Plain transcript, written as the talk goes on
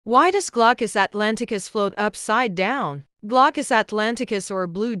Why does Glaucus Atlanticus float upside down? Glaucus Atlanticus or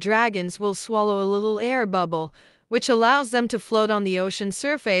blue dragons will swallow a little air bubble, which allows them to float on the ocean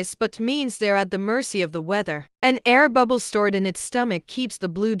surface but means they're at the mercy of the weather. An air bubble stored in its stomach keeps the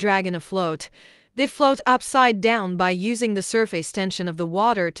blue dragon afloat. They float upside down by using the surface tension of the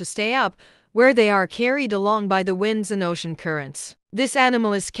water to stay up, where they are carried along by the winds and ocean currents. This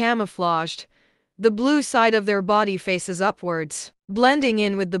animal is camouflaged. The blue side of their body faces upwards, blending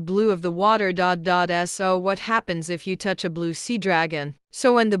in with the blue of the water. So what happens if you touch a blue sea dragon?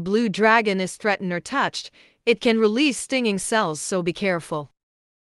 So when the blue dragon is threatened or touched, it can release stinging cells, so be careful.